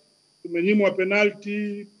kuwa tumenyimwa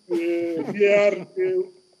penalty,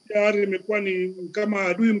 VAR imekuwa ni kama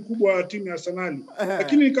adui mkubwa wa timu ya Arsenal.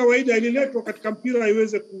 Lakini ni kawaida ililetwa katika mpira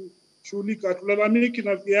iweze kushughulika. Tulalamiki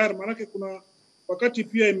na VAR manake kuna wakati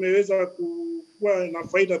pia imeweza kuwa na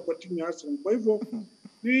faida kwa timu ya Arsenal. Kwa hivyo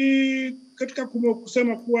ni katika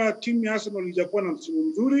kusema kuwa timu ya Arsenal haijakuwa na msimu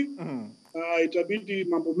mzuri. Itabidi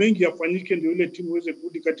mambo mengi yafanyike ndio ile timu iweze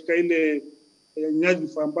kurudi katika ile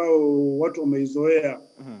nyadhifa ambao watu wameizoea.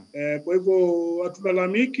 Kwa hivyo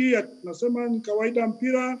hatulalamiki, tunasema ni kawaida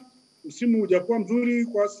mpira, msimu hujakuwa mzuri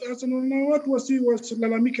kwa Arsenal na watu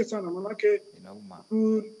wasilalamike sana manake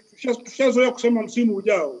tushazoea kusema msimu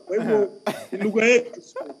ujao. Kwa hivyo ni lugha yetu.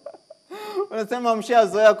 Unasema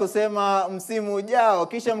mshazoea kusema msimu ujao,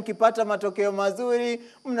 kisha mkipata matokeo mazuri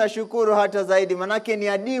mnashukuru hata zaidi manake ni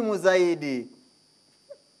adimu zaidi.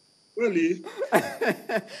 Kweli.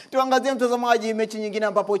 Tuangazie mtazamaji mechi nyingine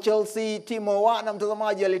ambapo Chelsea timu wana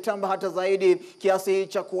mtazamaji alitamba hata zaidi kiasi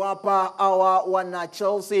cha kuwapa wana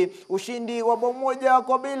Chelsea ushindi wa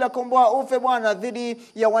 1-0 komboa ufe bwana dhidi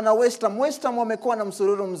ya wana West Ham. West Ham wamekuwa na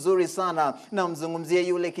msururu mzuri sana, na mzungumzie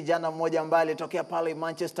yule kijana mmoja ambaye alitokea pale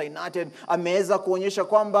Manchester United, ameweza kuonyesha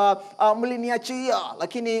kwamba mliniachia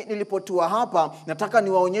lakini nilipotua hapa nataka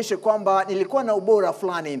niwaonyeshe kwamba nilikuwa na ubora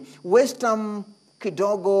fulani. West Ham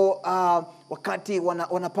kidogo wakati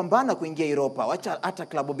wanapambana kuingia Europa, wacha hata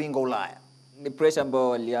klabu bingwa Ulaya. Ni pressure ambao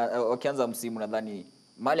wakianza msimu nadhani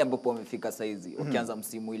mahali ambapo wamefika saizi. Wakianza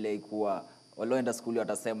msimu ile ilikuwa walioenda skuli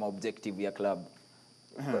watasema objective ya club.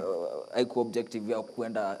 Haikuwa objective ya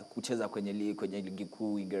kuenda kucheza kwenye ligi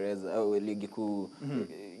kuu Uingereza au ligi kuu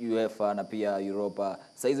UEFA na pia Europa.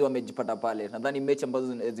 Saizi wamejipata pale. Nadhani mechi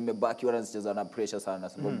ambazo zimebaki wanazicheza na pressure sana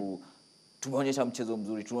sababu tumeonyesha mchezo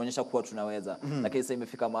mzuri, tumeonyesha kuwa tunaweza. Lakini sasa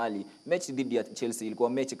imefika mahali mechi dhidi ya Chelsea ilikuwa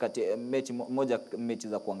mechi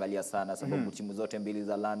za kuangalia sana sababu timu zote mbili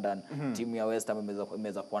za London, timu ya West Ham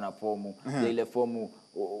imeweza kuwa na fomu. Ile fomu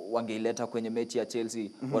wangeileta kwenye mechi ya Chelsea,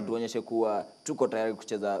 watu waonyeshe kuwa tuko tayari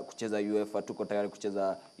kucheza UEFA, tuko tayari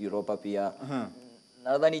kucheza Europa pia.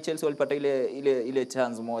 Nadhani Chelsea walipata ile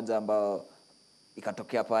chance moja ambao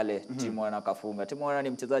ikatokea pale timu wana kafunga. Timu wana ni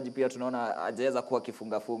mchezaji pia tunaona hajaweza kuwa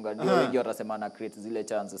kifunga. Ndio wengi watasema ana create zile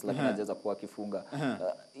chances lakini hajaweza kuwa kifunga.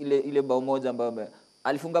 Ile bao moja ambayo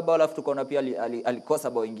alifunga bao alafu tukaona pia alikosa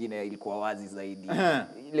bao nyingine ilikuwa wazi zaidi.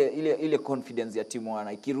 Ile confidence ya timu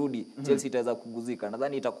wana ikirudi Chelsea itaweza kuguzika.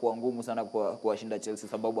 Nadhani itakuwa ngumu sana kuwashinda Chelsea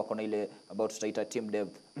sababu wako na ile ambao tutaita team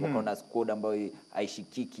depth. Wako na squad ambayo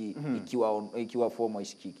haishikiki ikiwa form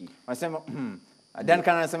haishikiki. Wanasema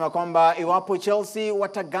Duncan anasema kwamba iwapo Chelsea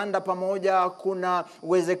wataganda pamoja, kuna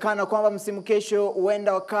uwezekano kwamba msimu kesho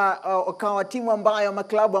huenda wakawa timu ambayo ama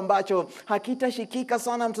klabu ambacho hakitashikika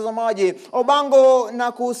sana mtazamaji. Obango,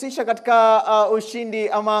 na kuhusisha katika ushindi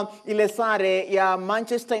ama ile sare ya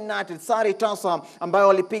Manchester United, sare tasa ambayo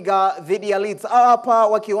walipiga dhidi ya Leeds, hapa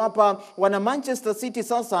wakiwapa wana Manchester City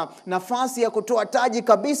sasa nafasi ya kutoa taji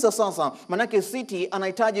kabisa sasa, manake City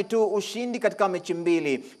anahitaji tu ushindi katika mechi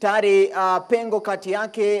mbili. Tayari pengo kati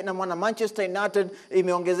yake na mwana Manchester United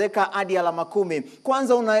imeongezeka hadi alama 10.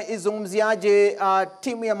 Kwanza unaizungumziaje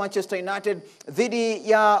timu ya Manchester United dhidi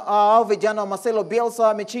ya vijana wa Marcelo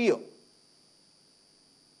Bielsa mechi hiyo?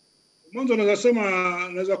 Mwanzo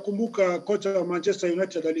naweza kumbuka kocha wa Manchester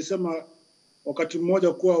United alisema wakati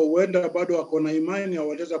mmoja kuwa huenda bado wako na imani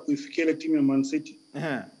hawataweza kuifikia ile timu ya Man City.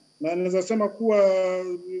 Na naweza sema kuwa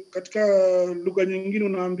katika lugha nyingine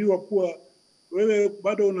unaambiwa kuwa wewe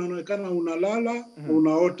bado unaonekana unalala,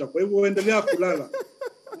 unaota. Kwa hivyo endelea kulala.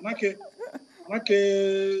 Manake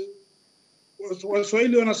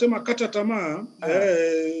Waswahili wanasema kata tamaa,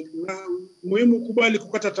 na muhimu kubali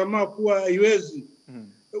kukata tamaa kuwa haiwezi.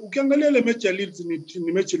 Ukiangalia ile mechi ya Leeds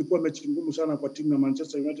ni mechi ilikuwa mechi ngumu sana kwa timu ya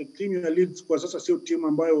Manchester United. Timu ya Leeds kwa sasa sio timu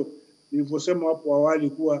ambayo nilivyosema hapo awali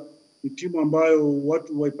kuwa ni timu ambayo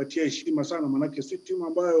watu waipatia heshima sana, manake si timu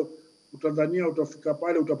ambayo utadhania utafika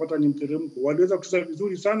pale utapata ni mteremko. Waliweza kucheza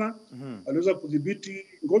vizuri sana, waliweza kudhibiti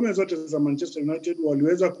ngome zote za Manchester United,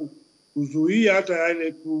 waliweza kuzuia hata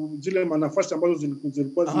ile zile nafasi ambazo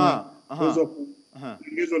zilikuwa zinaweza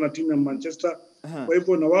kuingizwa na timu ya Manchester. Kwa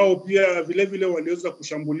hivyo na wao pia vile vile waliweza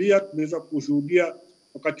kushambulia. Tunaweza kushuhudia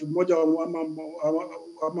wakati mmoja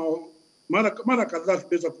ama mara kadhaa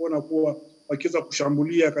tunaweza kuona kuwa wakiweza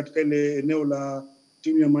kushambulia katika ile eneo la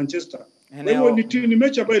timu ya Manchester. Kwa hivyo ni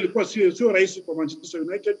mechi ambayo ilikuwa sio rahisi kwa Manchester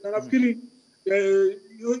United, na nafikiri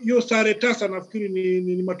hiyo sare tasa nafikiri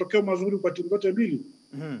ni matokeo mazuri kwa timu zote mbili.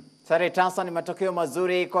 Sare tasa ni matokeo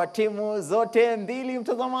mazuri kwa timu zote mbili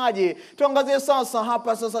mtazamaji. Tuangazie sasa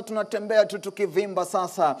hapa, sasa tunatembea tu tukivimba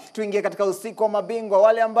sasa. Tuingie katika usiku wa mabingwa.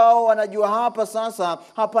 Wale ambao wanajua hapa sasa,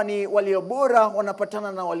 hapa ni walio bora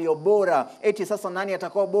wanapatana na walio bora. Eti sasa nani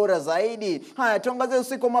atakuwa bora zaidi? Haya, tuangazie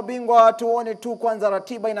usiku wa mabingwa, tuone tu kwanza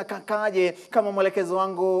ratiba inakakaje. Kama mwelekezo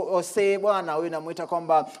wangu Jose bwana, huyu namuita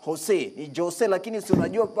kwamba Jose, ni Jose lakini si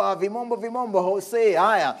unajua vimombo Jose.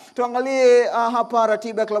 Haya, tuangalie hapa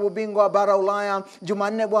ratiba ya klabu bingwa bara Ulaya.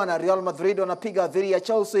 Jumanne bwana, Real Madrid wanapiga dhidi ya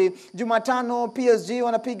Chelsea. Jumatano PSG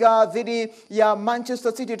wanapiga dhidi ya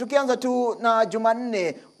Manchester City. Tukianza tu na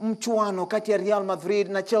Jumanne, mchuano kati ya Real Madrid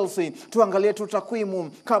na Chelsea. Tuangalie tu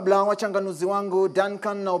takwimu kabla wachanganuzi wangu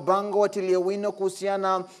Duncan na Obango watilie wino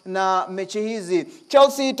kuhusiana na mechi hizi.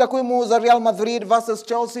 Chelsea, takwimu za Real Madrid versus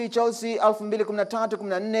Chelsea. Chelsea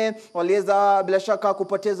 2013-14 waliweza bila shaka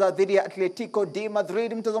kupoteza dhidi ya Atletico de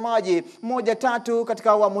Madrid mtazamaji 1-3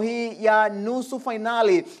 katika awamu hii ya nusu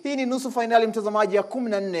finali. Hii ni nusu finali mtazamaji ya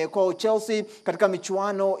 14 kwa Chelsea katika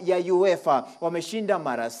michuano ya UEFA. Wameshinda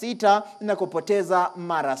mara 6 na kupoteza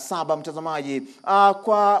mara 7 mtazamaji.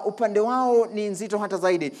 Kwa upande wao ni nzito hata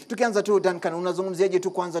zaidi. Tukianza tu Duncan, unazungumziaje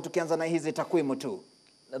tu kwanza tukianza na hizi takwimu tu?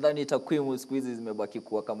 Nadhani takwimu siku hizi zimebaki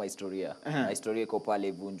kuwa kama historia. Na historia iko pale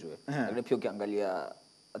ivunjwe. Lakini pia ukiangalia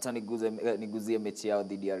hata niguzie mechi yao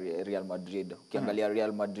dhidi ya Real Madrid. Ukiangalia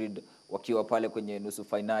Real Madrid wakiwa pale kwenye nusu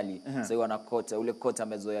finali, sasa wanakota ule kota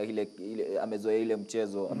amezoea ile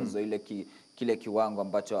mchezo, amezoea kile kiwango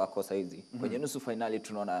ambacho ako saizi. Kwenye nusu finali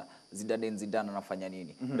tunaona Zidane anafanya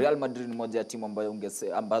nini? Real Madrid ni moja ya timu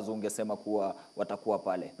ambazo ungesema kuwa watakuwa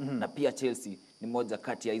pale. Na pia Chelsea ni moja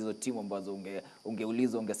kati ya hizo timu ambazo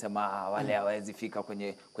ungeuliza ungesema wale hawezi fika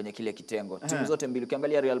kwenye kile kitengo. Timu zote mbili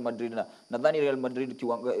ukiangalia Real Madrid, nadhani Real Madrid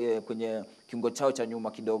kwenye kiungo chao cha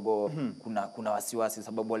nyuma kidogo kuna wasiwasi,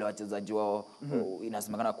 sababu wale wachezaji wao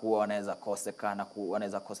inasemekana kuwa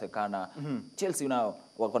wanaweza kosekana. Chelsea nao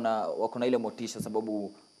wako na ile motisha,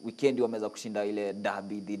 sababu weekend wameweza kushinda ile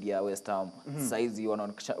derby dhidi ya West Ham. Saizi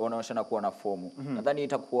wanaonyeshana kuwa na fomu. Nadhani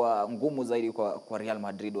itakuwa ngumu zaidi kwa Real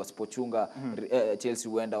Madrid wasipochunga.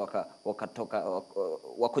 Chelsea huenda wakatoka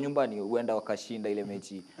wako nyumbani, huenda wakashinda ile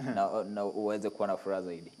mechi na uweze kuwa na furaha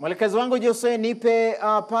zaidi. Mwelekezo wangu Jose, nipe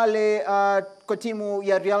pale kwa timu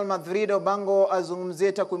ya Real Madrid. Obango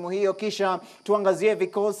azungumzie takwimu hiyo, kisha tuangazie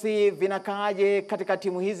vikosi vinakaaje katika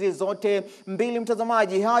timu hizi zote mbili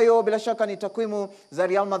mtazamaji. Hayo bila shaka ni takwimu za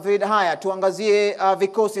Real Madrid. Haya, tuangazie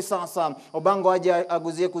vikosi sasa. Obango aje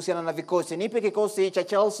aguzie kuhusiana na vikosi. Nipe kikosi cha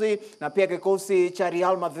Chelsea na pia kikosi cha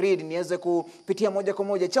Real Madrid niweze kupitia moja kwa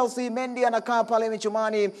moja. Chelsea, Mendy anakaa pale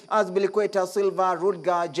michumani, Azpilicueta, Silva,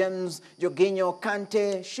 Rudiger, James, Jorginho,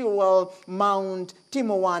 Kante, Chilwell, Mount,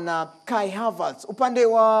 Timo Werner, Kai Havertz. Upande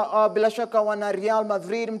wa bila shaka wana Real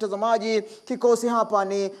Madrid mtazamaji, kikosi hapa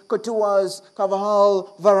ni Courtois, Carvajal,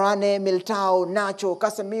 Varane, Militao, Nacho,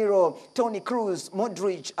 Casemiro, Toni Kroos,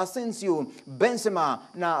 Modric, Asensio, Benzema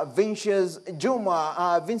na Vinicius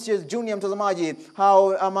Junior mtazamaji.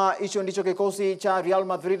 Hao ama hicho ndicho kikosi cha Real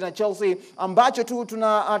Madrid na Chelsea ambacho tu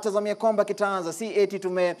tunatazamia kwamba kitaanza. Si eti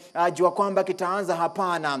tumejua kwamba kitaanza,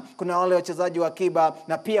 hapana. Kuna wale wachezaji wa akiba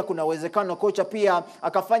na pia kuna uwezekano kocha pia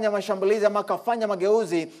akafanya mashambulizi ama akafanya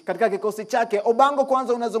mageuzi katika kikosi chake. Obango,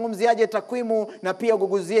 kwanza unazungumziaje takwimu na pia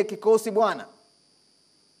uguguzie kikosi bwana?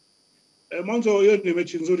 Mwanzo hiyo ni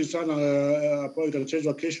mechi nzuri sana ambayo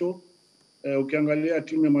itachezwa kesho. Ukiangalia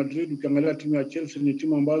timu ya Madrid, ukiangalia timu ya Chelsea, ni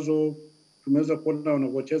timu ambazo tumeweza kuona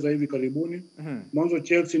wanavyocheza hivi karibuni. Mwanzo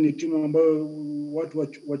Chelsea ni timu ambayo watu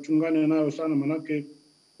wachungane nayo sana, manake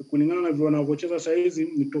kulingana na vile wanavyocheza sasa hizi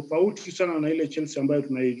ni tofauti sana na ile Chelsea ambayo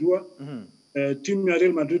tunaijua. Timu ya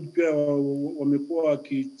Real Madrid pia wamekuwa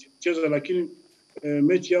wakicheza, lakini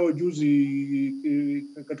mechi yao juzi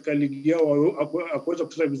katika ligi yao hakuweza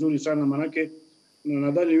kucheza vizuri sana, manake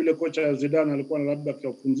nadhani yule kocha Zidane alikuwa labda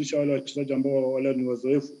kupumzisha wale wachezaji ambao wale ni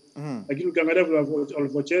wazoefu. Lakini ukiangalia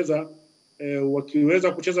walivyocheza,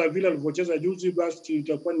 wakiweza kucheza vile walivyocheza juzi, basi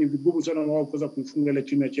itakuwa ni vigumu sana wao kuweza kuifunga ile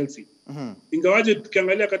timu ya Chelsea. Ingawaje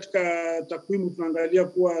tukiangalia katika takwimu tunaangalia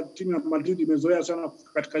kuwa timu ya Madrid imezoea sana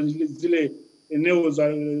katika zile eneo za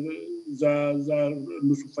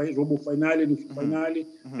robo finali, nusu finali,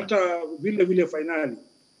 hata vile finali.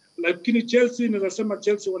 Lakini Chelsea, naweza sema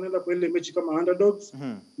Chelsea wanaenda kwa ile mechi kama underdogs.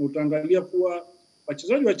 Utaangalia kuwa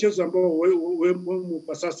wachezaji wa Chelsea ambao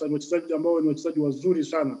kwa sasa ni wachezaji ambao ni wachezaji wazuri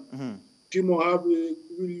sana. Timo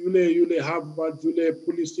yule Havertz, yule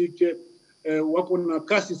Pulisic, wako na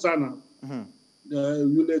kasi sana.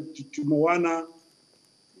 Yule Timo Werner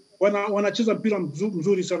wanacheza mpira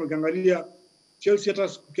mzuri sana. Ukiangalia Chelsea,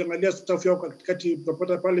 hata ukiangalia staff yao katikati,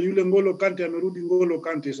 utapata pale yule Ngolo Kante amerudi. Ngolo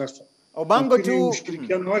Kante sasa Obango tu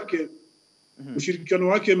ushirikiano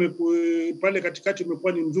wake pale katikati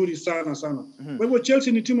umekuwa ni mzuri sana. Kwa hivyo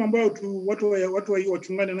Chelsea ni timu ambayo watu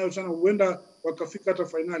wachungane nayo sana, huenda wakafika hata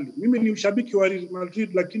finali. Mimi ni mshabiki wa Real Madrid,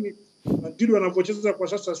 lakini Madrid wanapocheza kwa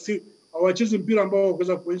sasa hawachezi mpira ambao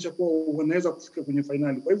waweza kuonyesha kuwa wanaweza kufika kwenye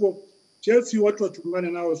finali. Kwa hivyo Chelsea watu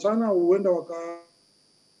wachungane nayo sana, huenda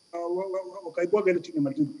wakaibwaga ile timu ya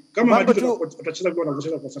Madrid kama Madrid watacheza vile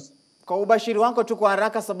wanavyocheza kwa sasa. Kwa ubashiri wako tu kwa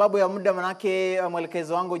haraka, sababu ya muda, manake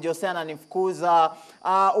mwelekezo wangu Jose ananifukuza.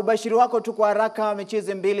 Ubashiri wako tu kwa haraka, mechi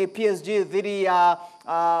mbili, PSG dhidi ya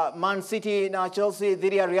Man City na Chelsea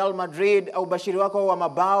dhidi ya Real Madrid, ubashiri wako wa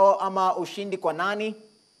mabao ama ushindi kwa nani?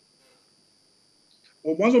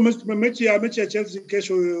 Mwanzo mechi ya Chelsea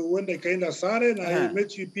kesho huenda ikaenda sare, na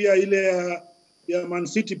mechi pia ile ya Man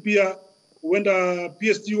City pia huenda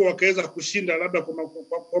PSG wakaweza kushinda labda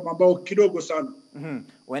kwa mabao kidogo sana.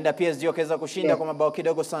 Huenda PSG wakaweza kushinda kwa mabao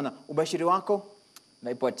kidogo sana. Ubashiri wako?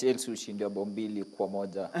 Naipa Chelsea ushindi wa bao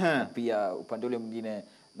 2-1. Pia upande ule mwingine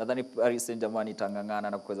nadhani Paris Saint-Germain itangangana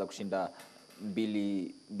na kuweza kushinda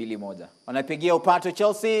 2-1. Wanapigia upato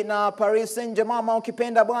Chelsea na Paris Saint-Germain,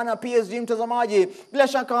 ukipenda bwana PSG mtazamaji. Bila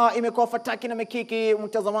shaka imekuwa fataki na mikiki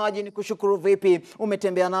mtazamaji, ni kushukuru vipi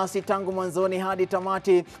umetembea nasi tangu mwanzoni hadi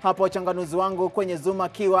tamati. Hapa wachanganuzi wangu kwenye Zoom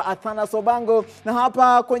akiwa Athana Sobango, na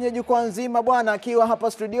hapa kwenye jukwaa nzima bwana akiwa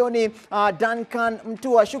hapa studioni Duncan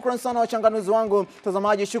Mtua. Shukrani sana wachanganuzi wangu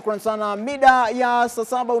mtazamaji, shukrani sana. Mida ya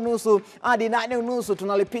saa 7:30 hadi 8:30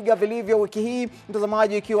 tunalipiga vilivyo wiki hii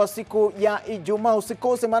mtazamaji, ikiwa siku ya Ijumaa.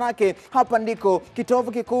 Usikose, manake hapa ndiko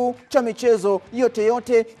kitovu kikuu cha michezo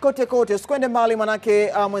yote kote. Usikwende mbali,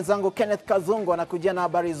 manake mwenzangu Kenneth Kazungu anakuja na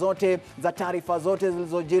habari zote za taarifa zote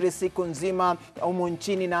zilizojiri siku nzima humu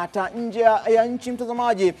nchini na hata nje ya nchi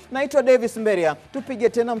mtazamaji. Naitwa Davis Mberia, tupige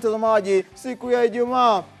tena mtazamaji siku ya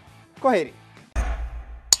Ijumaa. Kwaheri.